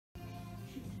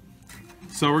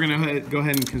So we're going to go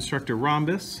ahead and construct a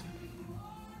rhombus.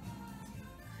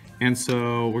 And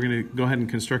so we're going to go ahead and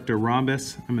construct a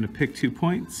rhombus. I'm going to pick 2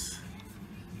 points.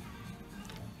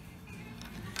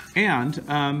 And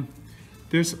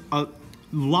there's a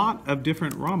lot of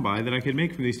different rhombi that I could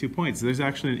make from these 2 points. There's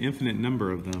actually an infinite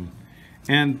number of them.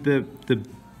 And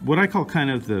what I call kind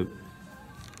of the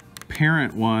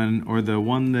parent one, or the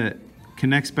one that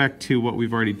connects back to what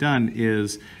we've already done,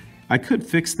 is I could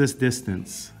fix this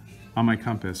distance on my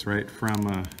compass, right, from,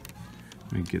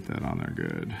 let me get that on there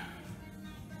good,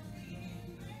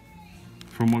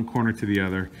 from one corner to the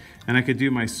other. And I could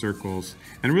do my circles.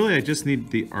 And really I just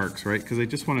need the arcs, right, because I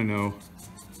just want to know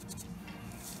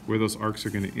where those arcs are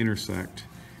going to intersect.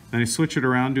 And I switch it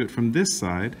around, do it from this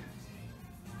side.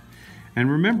 And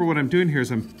remember, what I'm doing here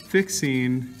is I'm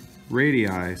fixing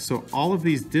radii, so all of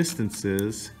these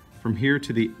distances from here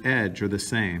to the edge are the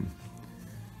same.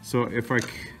 So if I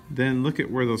then look at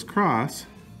where those cross,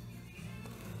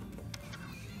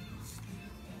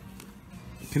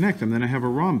 connect them, then I have a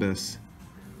rhombus.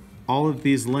 All of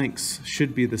these lengths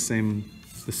should be the same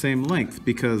length,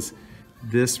 because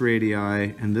this radii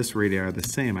and this radii are the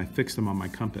same. I fixed them on my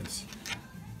compass.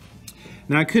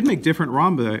 Now I could make different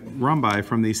rhombi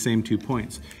from these same 2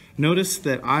 points. Notice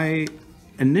that I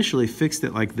initially fixed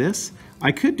it like this.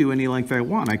 I could do any length I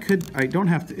want. I don't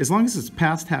have to, as long as it's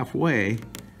past halfway,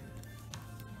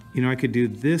 you know, I could do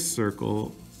this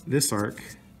circle, this arc,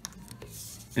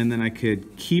 and then I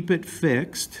could keep it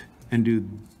fixed and do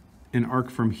an arc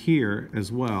from here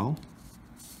as well.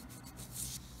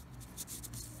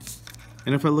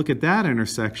 And if I look at that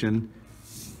intersection,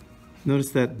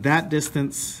 notice that that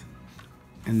distance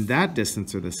and that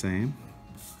distance are the same,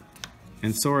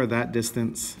 and so are that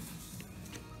distance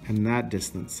and that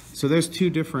distance. So there's 2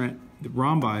 different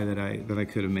rhombi that I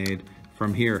could have made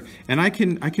from here, and I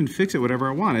can fix it whatever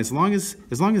I want. As long as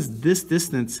this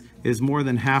distance is more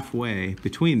than halfway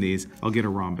between these, I'll get a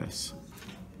rhombus.